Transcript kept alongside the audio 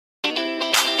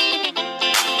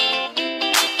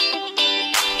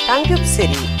Tangub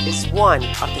City is one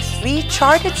of the 3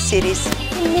 charted cities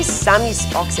in Misamis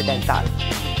Occidental.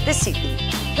 The city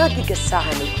na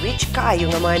gigasahan og rich kaayo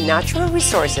nga mga natural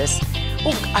resources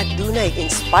ug adunay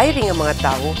inspiring nga mga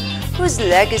tawo whose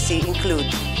legacy include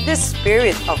the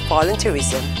spirit of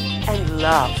volunteerism and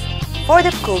love for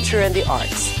the culture and the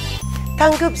arts.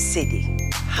 Tangub City,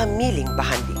 Hamiling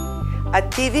Bahandi, a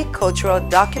TV cultural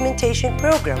documentation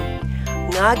program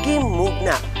nga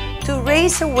gimugna to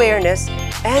raise awareness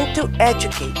and to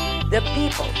educate the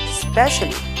people,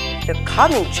 especially the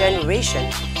coming generation,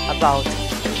 about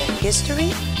the history,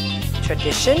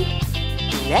 tradition,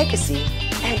 legacy,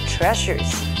 and treasures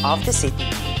of the city.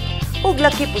 Ug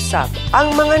lakip usab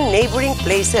ang mga neighboring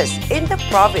places in the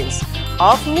province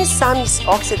of Misamis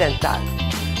Occidental.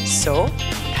 So,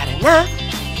 tara na,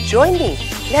 join me.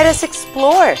 Let us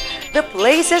explore the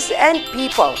places and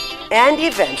people and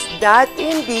events that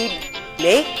indeed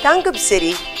make Tangub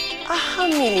City a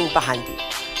hamiling bahandi.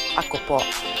 Ako po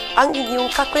ang inyong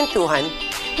kakwentuhan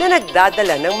na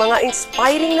nagdadala ng mga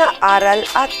inspiring na aral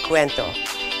at kwento.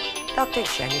 Dr.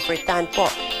 Jennifer Tan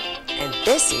po. And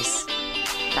this is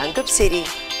Tangub City,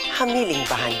 Hamiling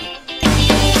Bahandi.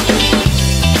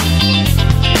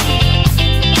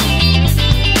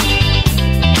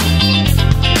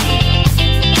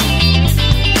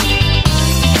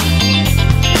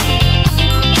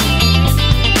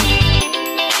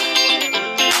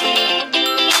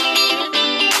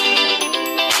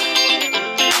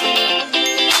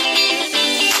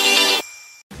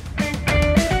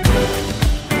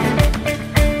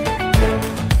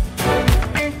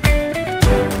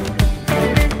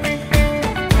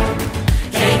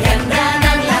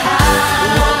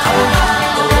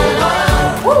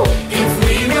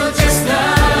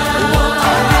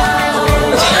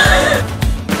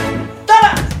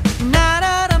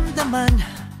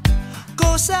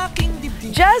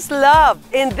 Just love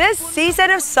in this season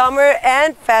of summer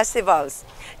and festivals.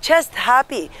 Just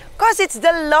happy because it's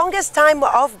the longest time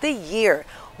of the year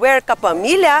where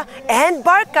kapamilya and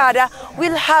barkada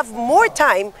will have more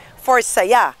time for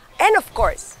saya and of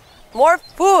course, more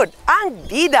food ang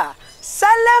bida sa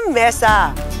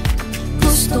lamesa.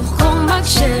 Gusto kong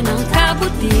mag-share ng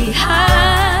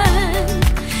kabutihan,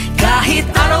 kahit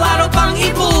araw-araw pang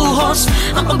ibuhos,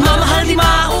 ang pagmamahal di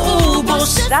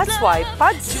mauubos. That's why,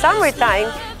 pag summertime,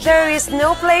 there is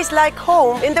no place like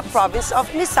home in the province of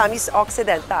Misamis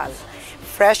Occidental.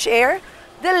 Fresh air,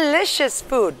 delicious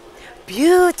food,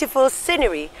 beautiful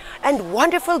scenery, and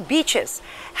wonderful beaches,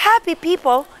 happy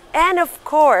people, and of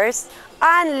course,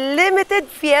 unlimited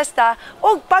fiesta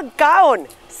o pagkaon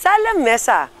sa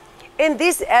lamesa. In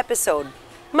this episode,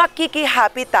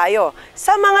 makiki-happy tayo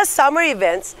sa mga summer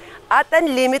events at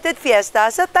unlimited fiesta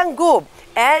sa Tangub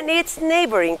and its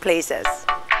neighboring places.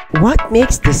 What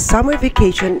makes the summer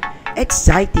vacation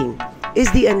exciting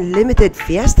is the unlimited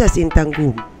fiestas in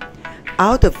Tangub.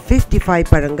 Out of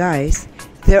 55 barangays,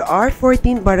 there are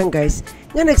 14 barangays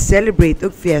na nag-celebrate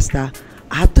og fiesta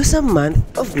ato sa month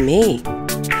of May.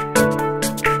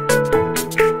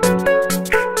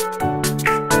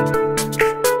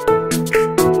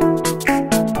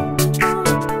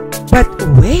 But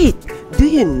wait, do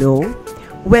you know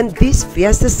when this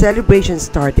fiesta celebration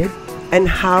started and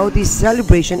how this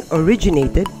celebration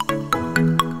originated?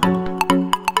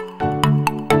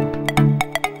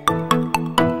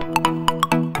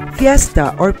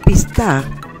 Fiesta or pista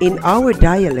in our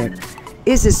dialect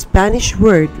is a Spanish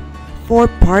word for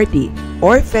party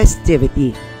or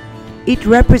festivity. It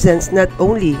represents not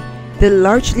only the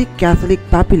largely Catholic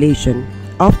population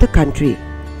of the country,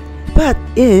 but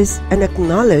is an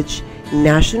acknowledged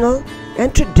national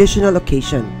and traditional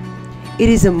occasion. It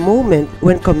is a moment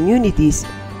when communities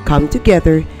come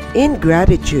together in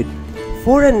gratitude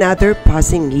for another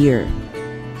passing year.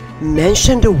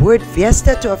 Mention the word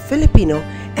fiesta to a Filipino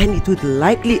and it would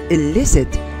likely elicit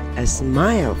a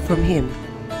smile from him,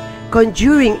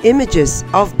 conjuring images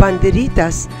of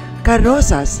banderitas,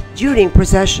 carrozas during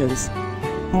processions,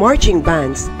 marching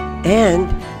bands, and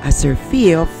a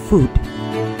surfeit of food.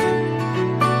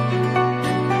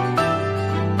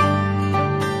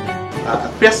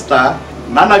 Fiesta,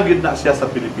 nanagid na siya sa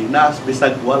Pilipinas,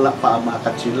 bisag wala pa ang mga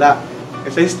katsila.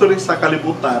 Kasi sa history sa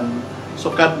kalibutan,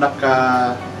 sukad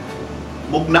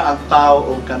nakamugna ang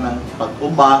tao o kanang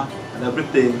pag-uma and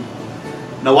everything,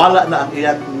 nawala na ang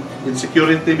iyang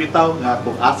insecurity bitaw nga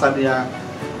kung asa niya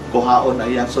kuhaon na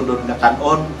iyang sunod nga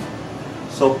kanon.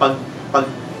 So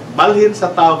pagbalhin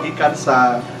sa tao gikan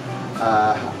sa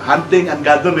hunting and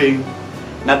gathering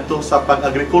ngadto sa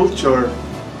pag-agriculture,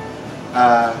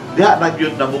 diha na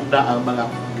gyud namugna ang mga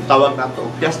gitawag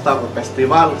nato fiesta o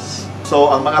festivals.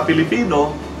 So ang mga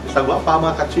Pilipino, isang wa pa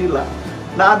mga katsila,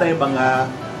 na anay mga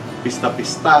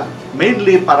pista-pista.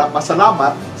 Mainly para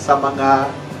pasalamat sa mga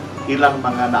ilang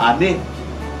mga naani.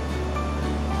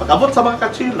 Pag-abot sa mga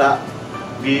katsila,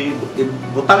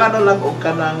 butangan na lang o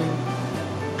kanang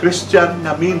Christian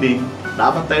nga meaning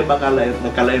na aman tayo mga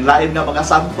nagkalain-lain nga mga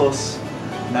santos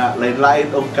na lain-lain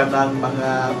o kanang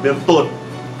mga bertod.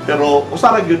 Pero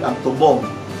usarag yun ang tubong.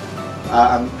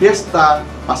 Ang fiesta,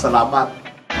 pasalamat.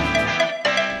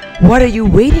 What are you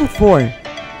waiting for?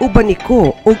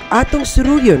 Ubaniko ug atong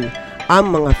suruyon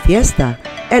ang mga fiesta,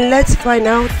 and let's find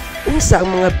out unsa ang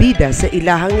mga bida sa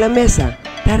ilahang lamesa.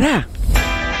 Tara!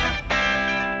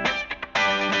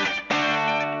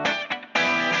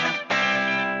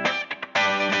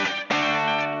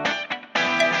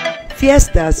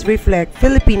 Fiestas reflect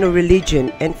Filipino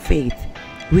religion and faith,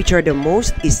 which are the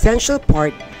most essential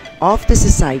part of the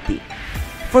society.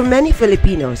 For many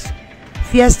Filipinos,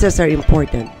 fiestas are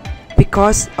important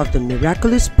because of the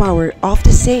miraculous power of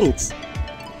the saints.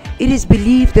 It is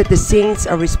believed that the saints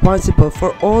are responsible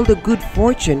for all the good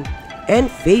fortune and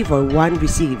favor one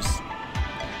receives.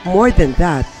 More than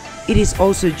that, it is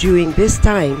also during this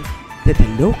time that the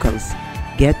locals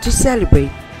get to celebrate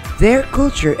their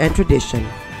culture and tradition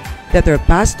that are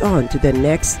passed on to the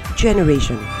next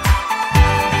generation.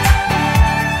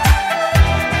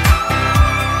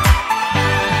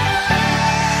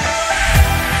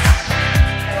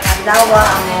 Dawa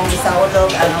ang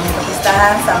isaulog ang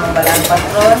kapistahan sa among balang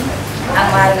patron, ang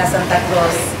mahal nga Santa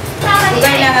Cruz.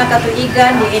 Ugay na nga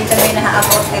katuigan, diin kami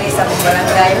nahaabot diri sa among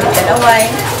barangay Dalaway.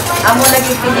 Amo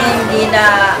lagi pining di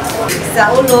na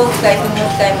isaulog kay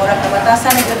tungod kay murag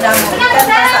kabatasan na gyud namo ikan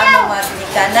sa among mga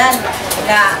tinikanan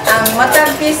nga ang matag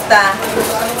pista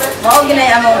mao ginay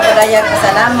among padayag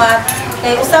pasalamat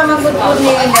kay usama gud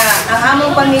ni nga ang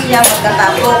among pamilya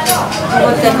magkatapok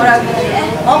tungod kay murag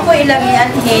mao po ilang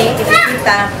ianhi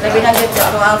kita labi na gyud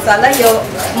ang salayo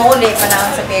mauli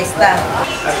panahon sa pesta.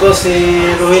 Ako si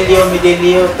Rogelio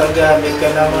Midelio, taga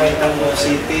Mekanamay, Tangub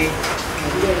City.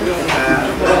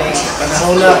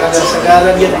 Panahon na kada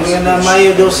sagaran yun nga na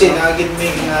Mayo 12 naagid mi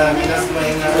nga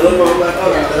ginasmay nga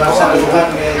sa lugar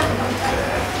may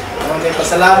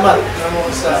pasalamat namo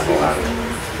sa buwan.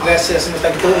 Gracias mo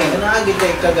tagtuig naagid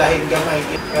kay kagahig gamay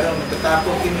karon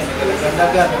magtatapok kini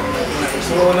nagalagandagan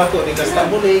isuon ako ni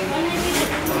Kastambulig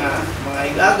mga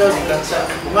igagaw silang sa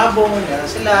bumabong nga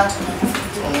sila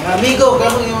mga amigo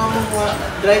kamo yung mga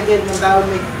driver ng tao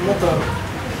may motor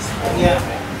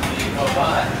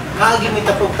kanya may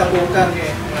tapog-tapukan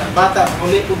kay bata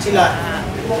muli po sila.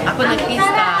 Ako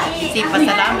nagpista si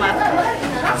pasalamat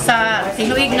sa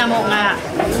tinuig na mo nga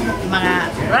mga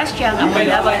Russia nga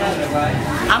mga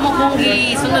amo kong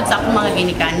gisunod sa akong mga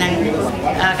ginikanan.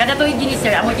 Kada tuig din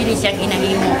sir, amo din siya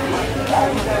ginahimo.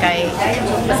 Kay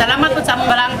pasalamat po sa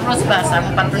among balang cross ba sa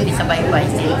among patron di sa baybay.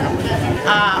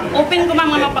 Open ko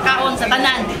mga mapakaon sa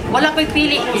tanan. Wala ko'y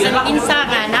pili sa insa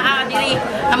nga naa diri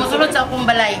na mosulod sa akong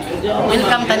balay.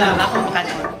 Welcome tanan akong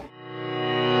pakaon.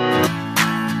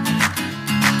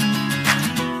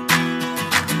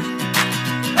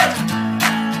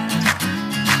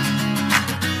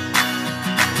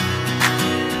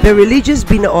 The religious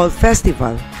Binaol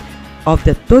festival of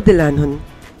the Todelanon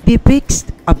depicts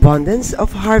abundance of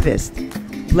harvest,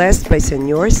 blessed by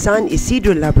Señor San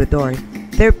Isidro Labrador,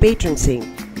 their patron saint.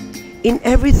 In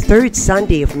every third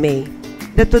Sunday of May,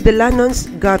 the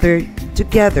Todelanons gather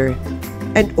together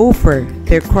and offer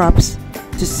their crops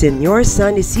to Señor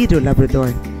San Isidro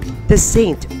Labrador, the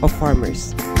saint of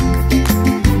farmers.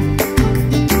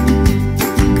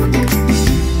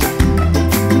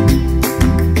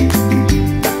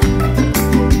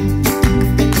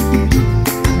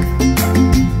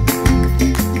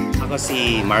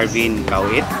 Si Marvin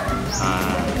Kawit,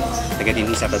 taga din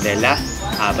sa Todela,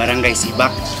 Barangay Sibak,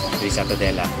 sa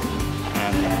Todela.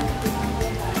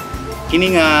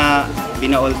 Kini nga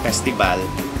Binaol Festival,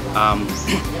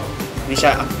 ni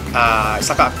siya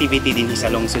sa ka-activity din sa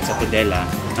lungsod sa Todela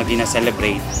na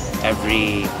gina-celebrate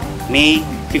every May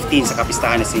 15 sa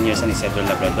kapistahan ng Senior San Isidro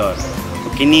Labrador.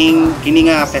 Kini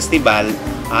nga festival,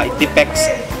 it depicts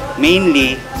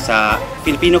mainly sa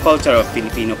Filipino culture of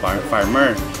Filipino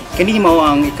farmer. Kani mao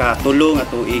ang ikatulo nga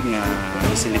tuig nga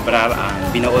iselebrar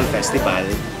ang Binaol Festival,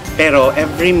 pero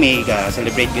every May ga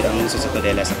celebrate gyud ang lungsod sa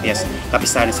Todela sa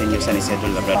kapistahan ng Senior San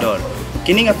Isidro Labrador.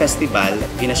 Kini nga festival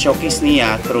gina-showcase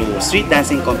niya through street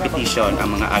dancing competition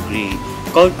ang mga agri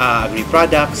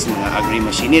products, mga agri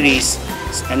machineries,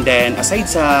 and then aside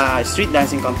sa street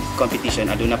dancing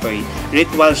competition aduna po'y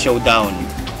ritual showdown.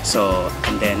 So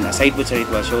and then aside po sa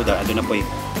ritual showdown aduna po'y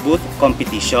booth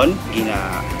competition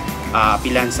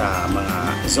apilan sa mga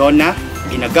zona,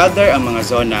 gina-gather ang mga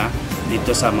zona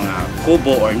dito sa mga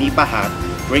kubo or nipahat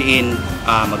wherein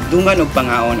magdungan og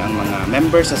pangaon ang mga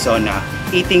members sa zona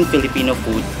eating Filipino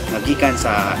food nga gikan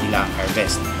sa ilang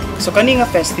harvest. So kani nga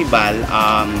festival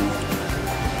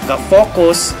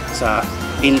ka-focus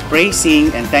in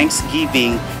praising and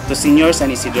thanksgiving to Senior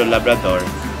San Isidro Labrador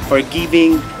for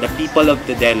giving the people of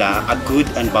Tudela a good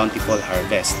and bountiful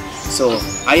harvest. So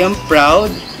I am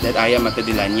proud that I am a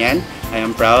Tudelanyan. I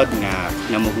am proud nga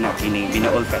namugna kining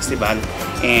Binaol Festival,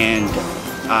 and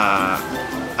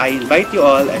I invite you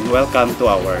all and welcome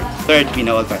to our 3rd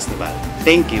Binaol Festival.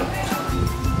 Thank you.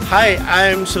 Hi,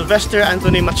 I'm Sylvester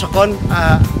Anthony Machacon,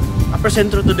 a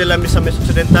presenter to Tudela Misamis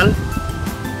Occidental.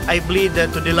 I bleed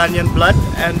Tudelanyan blood,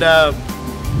 and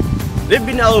the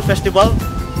Binaol Festival,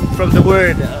 from the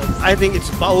word, I think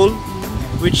it's baul,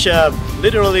 which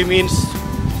literally means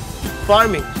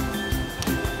farming.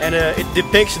 And it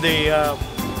depicts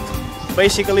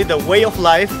basically the way of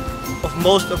life of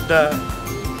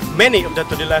many of the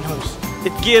Tudelanhos.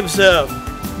 It gives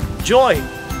joy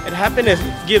and happiness.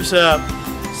 It gives sa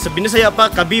Binisaya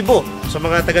pa, kabibo. Sa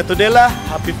mga taga Tudela,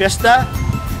 happy Fiesta,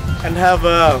 and have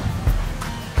a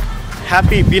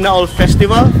happy Binaol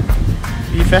Festival.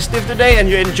 Be festive today and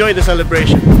you enjoy the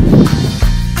celebration.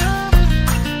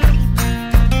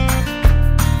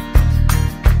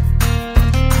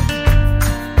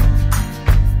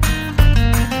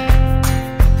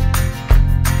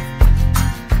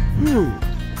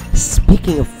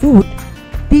 Speaking of food,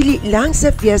 dili lang sa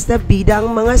fiesta bida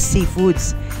ang mga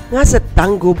seafoods nga sa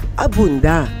Tangub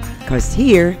abunda. Cause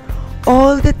here,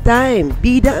 all the time,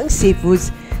 bida ang seafoods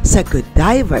sa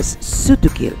Godiva's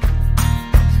Sutukil.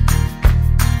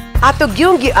 Atog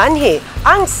yung gianhi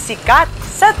ang sikat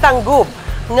sa Tangub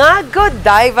nga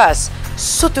Godiva's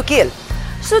Sutukil.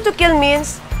 Sutukil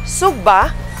means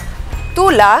sugba,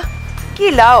 tula,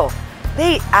 kilaw.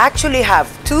 They actually have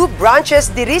 2 branches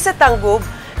diri sa Tangub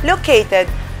located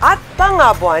at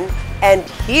Pangabuan and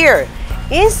here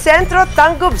in Centro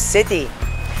Tangub City.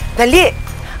 Dali,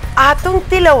 atong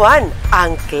tilawan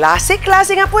ang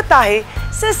klase-klase nga putahe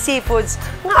sa seafoods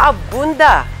nga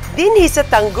abunda dinhi sa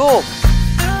Tangub.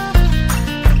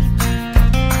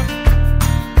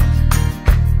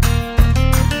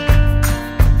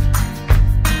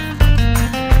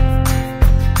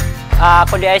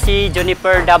 Ako di ay si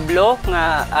Juniper Dablo,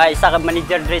 nga isa ka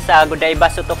manager diri sa Godiva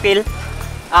Sutukil.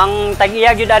 Ang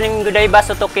tag-iya gyud aning Godiva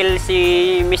Sutukil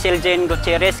si Michelle Jane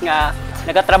Gutierrez nga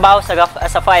nagatrabaho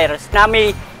sa Fires.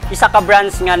 Nami isa ka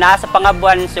branch nga naa sa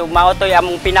Pangabuan, so maotoy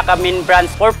among pinaka main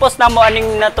branch. Purpose namo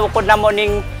aning natukod namo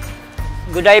ning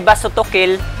Godiva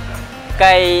Sutukil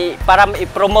kay para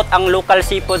i-promote ang local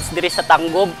seafoods diri sa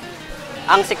Tangub.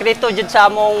 Ang sekreto jud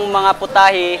sa among mga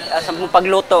putahe sa among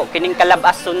pagluto kining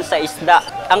kalabason sa isda.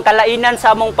 Ang kalainan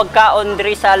sa among pagkaon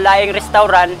diri sa laing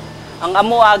restaurant, ang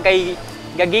amoa kay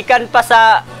gagikan pa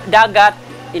sa dagat,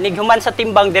 inighuman sa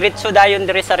timbang diretso dayon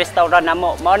diri sa restaurant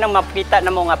namo. Mao nang makita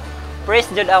namo nga fresh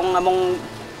jud ang among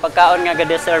pagkaon nga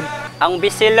ga-deserve. Ang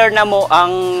best seller namo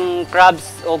ang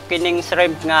crabs o kining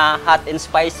shrimp nga hot and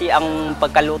spicy ang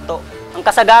pagkaluto. Ang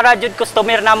kasagara jud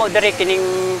customer namo diri kining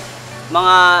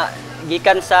mga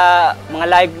gikan sa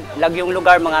mga lagyong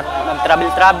lugar, mga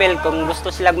nag-travel kung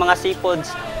gusto silang mga seafoods,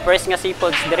 fresh nga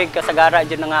seafoods diri kasagara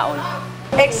jud nangaon.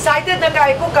 Excited na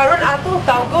kayo ko karon atong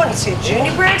tawgon si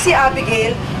Juniper at si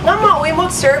Abigail nga mauwi mo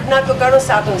serve nato karon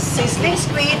sa atong sizzling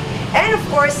squid and of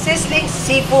course sizzling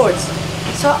seafoods.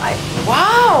 So,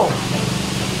 wow!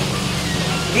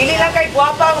 Dili lang kay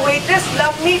gwapa ang waitress,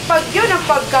 love me pag yun ang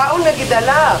pagkaon na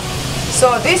gidala.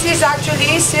 So, this is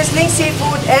actually sizzling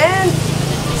seafood and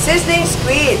sizzling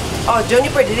squid. Oh,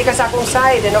 Juniper, dili ka sa akong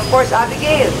side. And of course,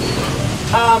 Abigail.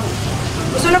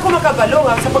 Gusto na ko makabalo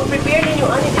nga sa pag-prepare ninyo.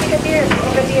 Ani, dili ka dear.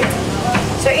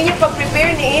 Sa inyong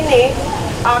pag-prepare ni ini,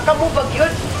 kamo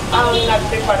bagyod ang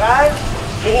nagpreparar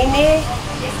ni ini.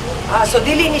 So,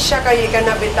 dili ni siya kayo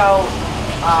kanabitaw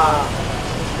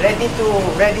ready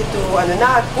to ano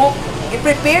na, cook.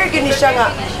 I-prepare gini siya nga.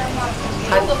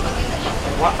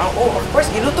 Of course,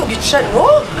 giluto gid siya,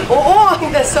 no? Oo,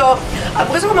 so,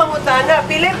 gusto ko mangutana,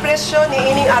 pila presyo ni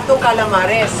ining atong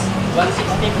calamares?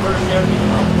 160 per serving.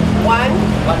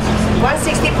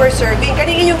 160 per serving.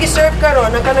 Kaning inyong giserve karon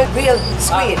ang kanang grilled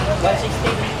squid.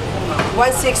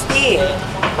 160.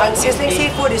 Ang sizzling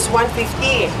seafood is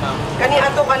 150. Kani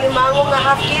atong kalimangong nga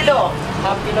half kilo.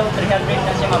 Half kilo 300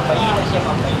 na siya, magbayi na siya,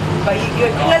 Bayi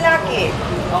good. Yung lalaki.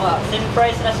 Oo, same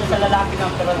price na siya sa lalaki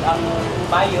ng pero ang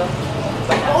bayot.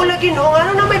 Oo, lagi no.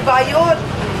 Ano na may bayot?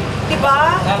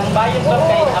 Diba? Ang bayot ba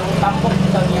kay ang tampok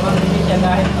sa niya, hindi siya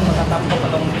dahil sa magkatampok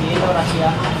along kilo na siya.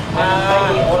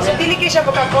 So, dili kayo siya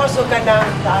makakorso ka ng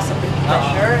taas sa blood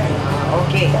pressure.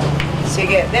 Okay.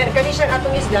 Sige. Then, kani siyang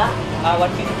atong isda?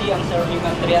 150 ang serving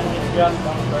ang 300 grams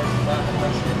ang first.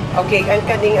 Okay, ang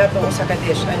kaning atong usa ka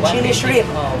dish. Ang chili shrimp.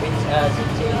 With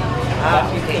chili.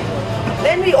 Okay.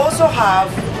 Then we also have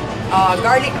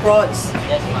garlic prawns.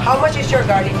 Yes, ma'am. How much is your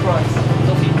garlic prawns?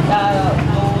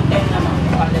 210 naman.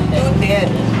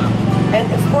 210. And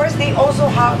of course, they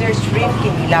also have their shrimp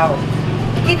kinilaw.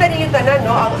 Kita ninyo tanan,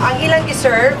 no? Ang ilang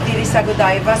i-serve diri sa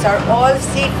Godaivas are all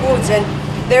seafoods and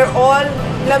they're all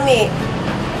lami.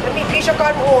 Lami, di siya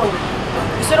kanon.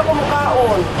 Gusto na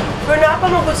kumukaon. Pero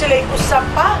napanungkot sila usab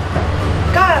pa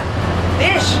ka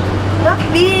dish na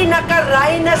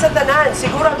pinakaray na sa tanan.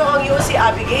 Siguro ito ang yun si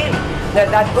Abigail na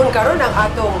daton karon ang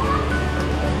atong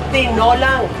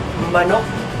tinolang manok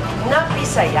na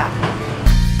Bisaya.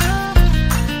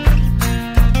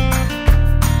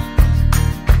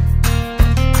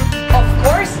 Of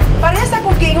course, parehas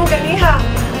akong giingong ganiha.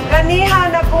 Ganiha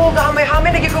na ko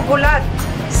gahamay-hamay nagikugulat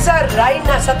sa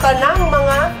rayna sa tanang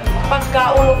mga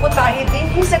pagkaon ko tahi din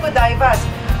sa Godaivas.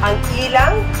 Ang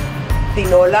ilang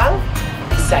tinolang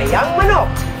Bisayang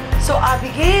manok. So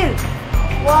Abigail,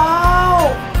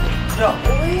 wow!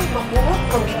 Uy, makurot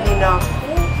kung gitni na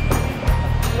ako.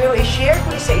 Pero i-share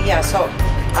ko sa iya. So,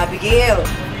 Abigail,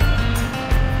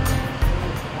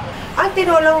 ang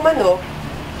tinolang manok,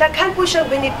 daghan po siyang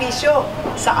benepisyo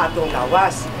sa atong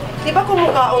lawas. Di ba kung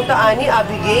mukhaon taani,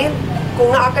 Abigail,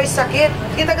 kung naakay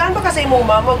sakit, kitagaan ba kasi mong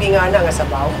mama gingana nga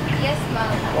sabaw? Yes,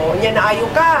 ma'am. O, niya naayo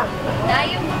ka.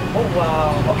 Naayo, ma'am. Oh,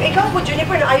 wow. Okay, ikaw po,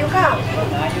 Juniper, naayo ka.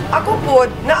 Ako po,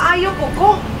 naayo po ko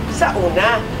sa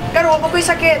una. Karoon po ko'y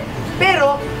sakit.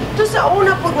 Pero, to sa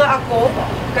una po nga ako,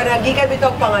 kanagikan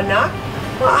bitog panganak,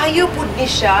 maayo po ni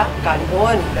siya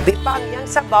kanon. Labi pa ang yang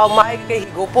sabaw, maayo kay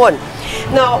higupon.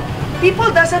 Now,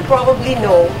 people doesn't probably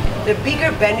know the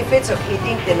bigger benefits of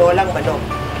eating tinolang manok.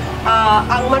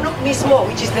 Ang manok mismo,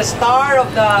 which is the star of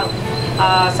the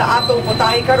sa atong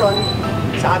putahe karon,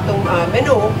 sa atong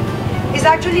menu, is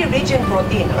actually rich in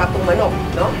protein, ang atong manok,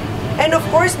 no? And of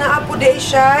course, naapuday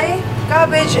siya,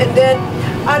 cabbage, and then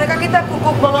nakakita po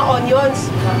kong mga onions.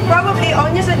 Probably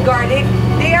onions and garlic,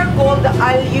 they are called the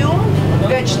allium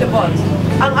vegetables.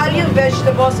 Ang allium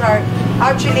vegetables are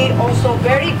actually also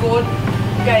very good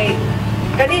kay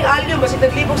kaning allium, kasi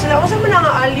naglibog sila. Kung saan man ang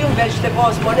allium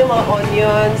vegetables, mo na mga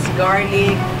onions,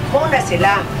 garlic, mo na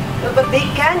sila. But they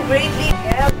can greatly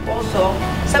help also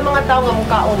sa mga tao nga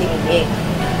mukhaon ni ini.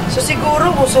 So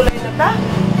siguro, musulay na ta?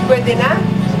 Pwede na?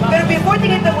 Pero before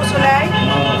tingin ta musulay,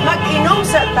 mag-inom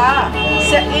sa ta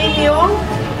sa inyong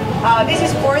this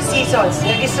is 4 seasons.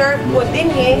 Nag-serve po din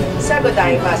sa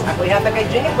Godaivas. Ako yata kay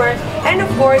Juniper and of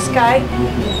course kay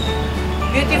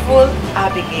beautiful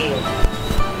Abigail.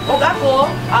 Ug ako,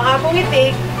 ang akong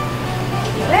itik,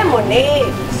 lemonade.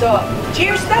 So,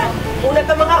 cheers ta! Una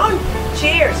ta mga on.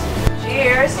 Cheers!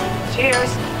 Cheers! Cheers!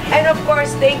 And of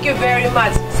course, thank you very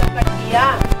much sa katiya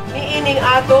ni ining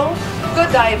atong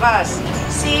Godaivas,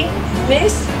 si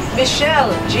Miss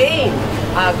Michelle Jane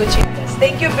Gutierrez.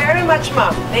 Thank you very much,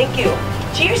 ma'am. Thank you.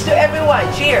 Cheers to everyone.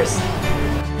 Cheers!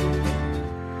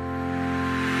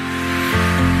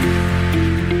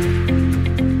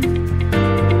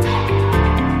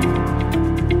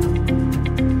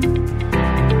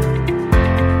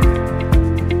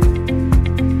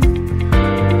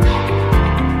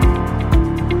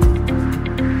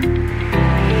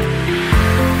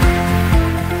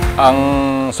 Ang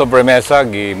sobremesa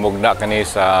gimugna kani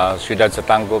sa siyudad sa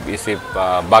Tangub isip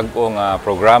bag-o nga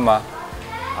programa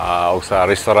o sa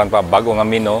restaurant pa bag-o nga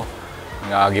menu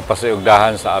nga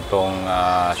gipasayugdahan sa atong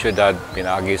siyudad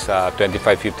pinaagi sa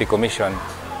 2550 Commission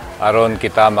aron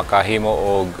kita makahimo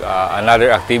og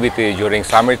another activity during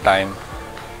summertime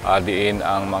diin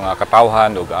ang mga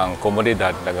katawhan ug ang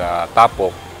komunidad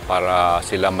nagatapok para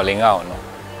sila malingaw,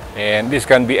 no? And this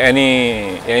can be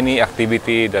any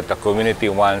activity that the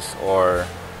community wants or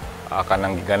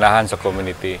kanang ganahan sa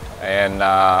community. And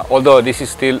although this is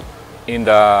still in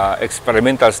the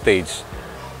experimental stage,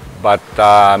 but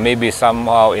maybe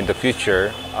somehow in the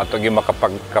future ato gi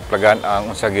makapagkaplagan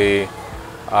ang unsagi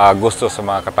gusto sa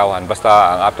mga katawhan.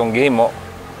 Basta ang atong gihimo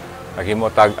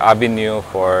naghimo tag avenue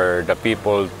for the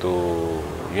people to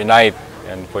unite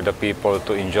and for the people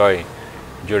to enjoy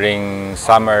during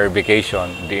summer vacation,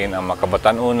 diin ang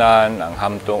makabatanunan, ang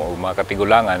hamtong o mga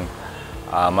katigulangan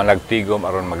managtigom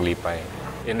aron maglipay.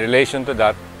 In relation to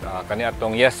that, kani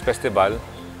atong Yes Festival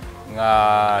nga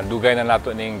dugay na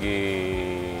nato ning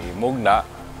gimugna,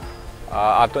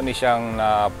 ato ni siyang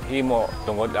nahimo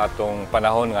tungod atong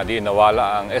panahon nga di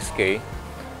nawala ang SK.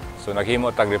 So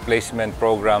naghimo tag replacement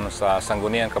program sa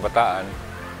Sangguniang Kabataan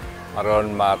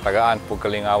aron matagaan pug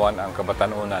kalingawan ang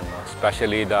kabatanunan, no?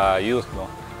 Especially the youth, no?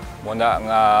 Muna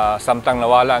nga samtang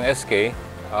nawala ang SK,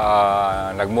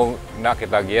 nagmugna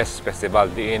kita Yes Festival.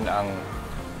 Diin ang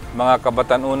mga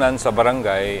kabatanunan sa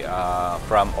barangay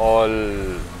from all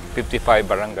 55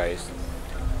 barangays.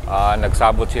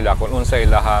 Nagsabot sila kung unsa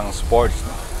ilahang sports.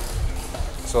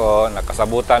 So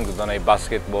nakasabutan kung na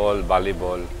basketball,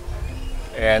 volleyball,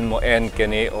 and mo end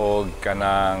kini og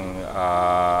kanang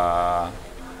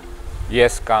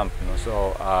Yes Camp. No?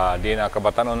 So, di na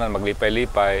kabatanunan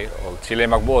maglipay-lipay o sila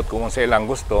magbuot kung sa ilang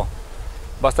gusto.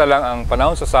 Basta lang ang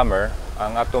panahon sa summer,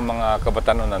 ang atong mga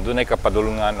kabatanunan, doon ay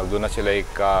kapadulungan o doon na sila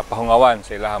kapahungawan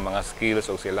sa ilang mga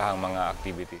skills o sa ilang mga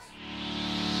activities.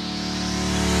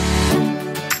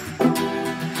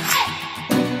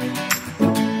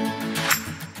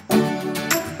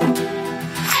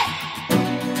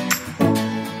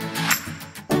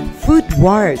 Food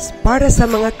wars para sa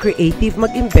mga creative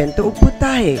mag-imbento og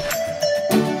putahe.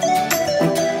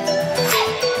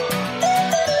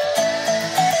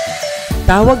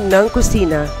 Tawag ng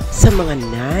kusina sa mga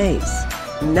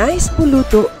nice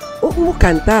puluto o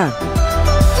mukanta.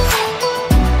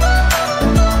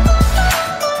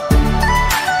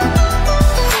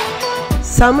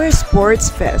 Summer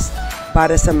Sports Fest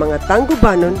para sa mga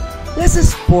Tanggubanon nga sa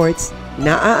sports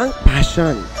naa ang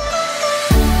passion.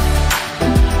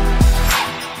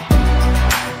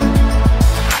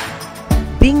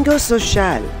 Bingo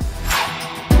Social.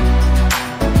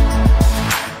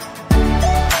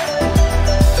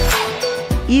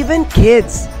 Even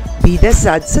kids,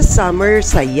 bidasad sa summer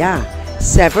saya.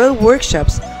 Several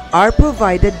workshops are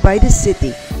provided by the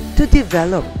city to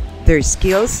develop their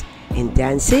skills in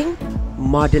dancing,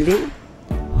 modeling,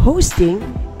 hosting,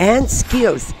 and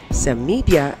skills sa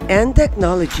media and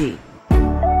technology.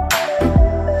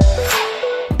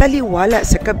 Taliwala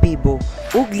sa kabibo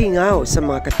ug lingaw sa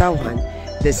mga katawhan,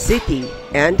 the city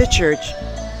and the church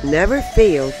never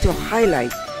fail to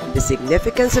highlight the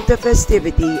significance of the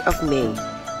festivity of May.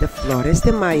 The Flores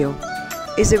de Mayo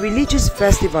is a religious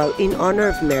festival in honor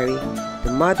of Mary,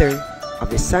 the mother of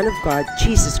the Son of God,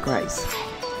 Jesus Christ.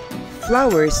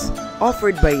 Flowers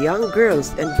offered by young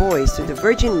girls and boys to the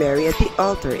Virgin Mary at the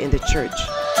altar in the church.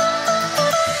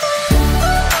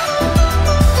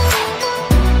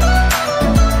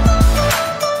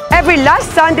 Every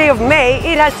last Sunday of May,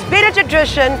 it has been a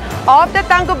tradition of the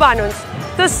Tanggubanons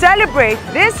to celebrate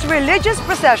this religious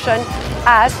procession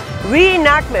as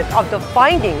reenactment of the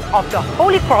finding of the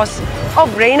Holy Cross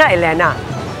of Reina Elena.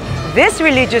 This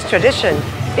religious tradition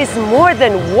is more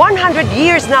than 100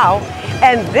 years now,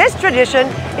 and this tradition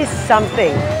is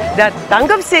something that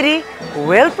Tangub City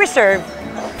will preserve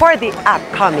for the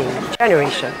upcoming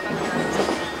generation.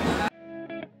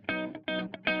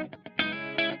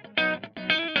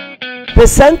 The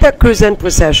Santa Cruzan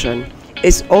procession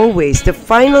is always the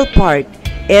final part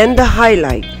and the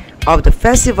highlight of the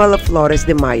Festival of Flores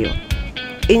de Mayo.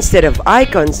 Instead of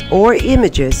icons or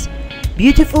images,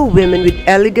 beautiful women with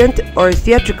elegant or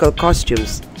theatrical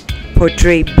costumes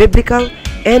portray biblical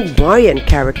and Mayan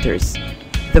characters.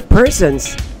 The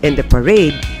persons in the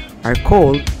parade are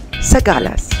called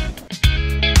sagalas.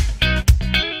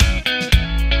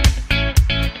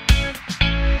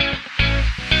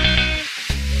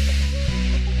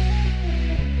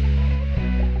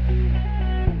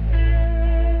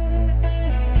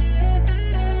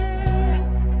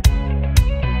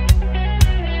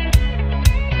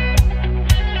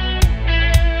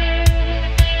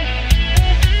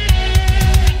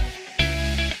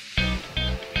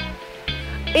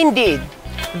 Indeed,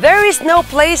 there is no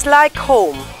place like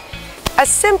home. A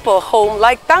simple home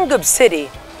like Tangub City,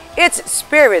 its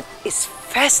spirit is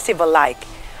festival-like,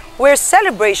 where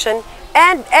celebration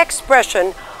and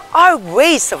expression are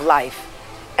ways of life.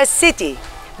 A city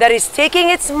that is taking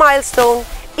its milestone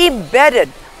embedded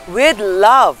with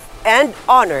love and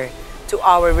honor to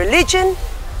our religion,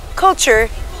 culture,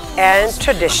 and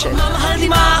tradition.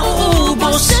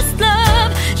 Just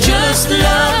love, just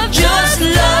love, just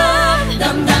love.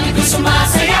 Damdamin ko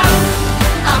sumasayaw,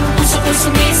 ang puso ko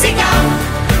sumisigaw.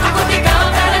 Ako't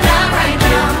ikaw, tara na right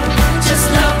now. Just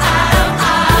love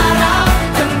araw-araw.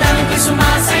 Damdamin ko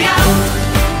sumasayaw,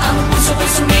 ang puso ko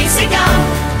sumisigaw.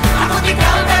 Ako't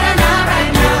ikaw, tara na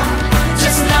right now.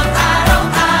 Just love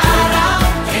araw-araw.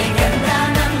 Kay ganda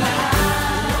ng lahat.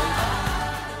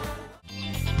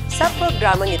 Sa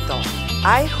programang ito,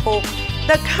 I hope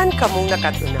daghan kamong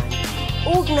nakatunan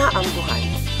ug naambuhan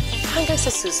hanggang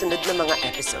sa susunod na mga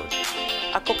episode.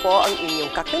 Ako po ang inyong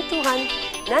kakwentuhan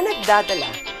na nagdadala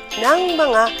ng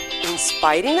mga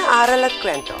inspiring na aral at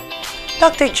kwento.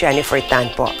 Dr. Jennifer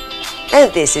Tan po. And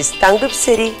this is Tangub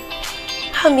City,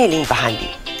 Hamiling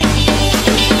Bahandi.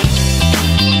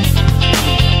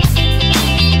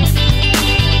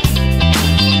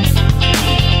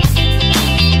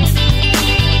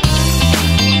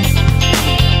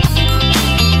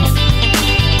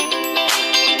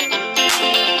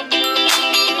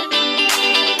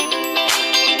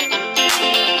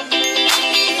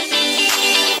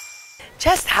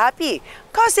 just happy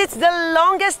because it's the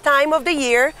longest time of the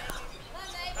year.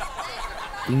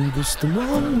 Kung gusto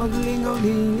mong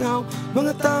maglingaw-lingaw,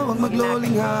 mga tawag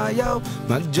magloling hayaw,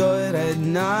 mag-joyride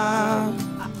na.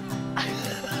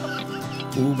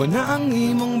 Uban na ang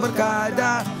imong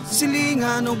barkada,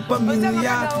 silingan o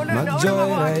pamilya,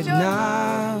 mag-joyride na.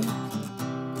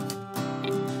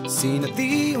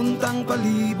 Sinati untang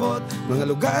palibot, mga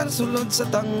lugar sulod sa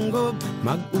Tangub,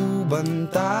 mag-uban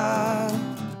ta.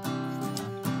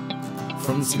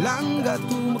 From Silanga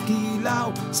to Makilaw,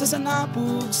 sa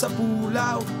Sanapug, sa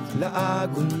Pulaw,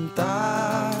 laagon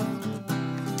ta.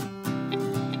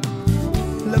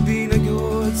 Labi na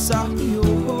yun sa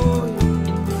iyoy,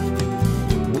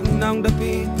 huwag nang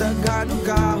dapit na gano'ng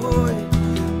kahoy,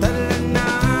 tala na.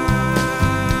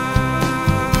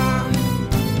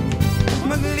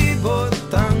 Maglibot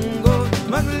Tangub,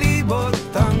 maglibot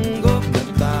Tangub na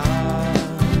ta.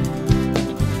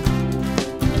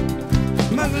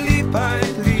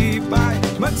 Maglipay-lipay,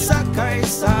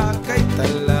 magsakay-sakay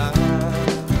tala.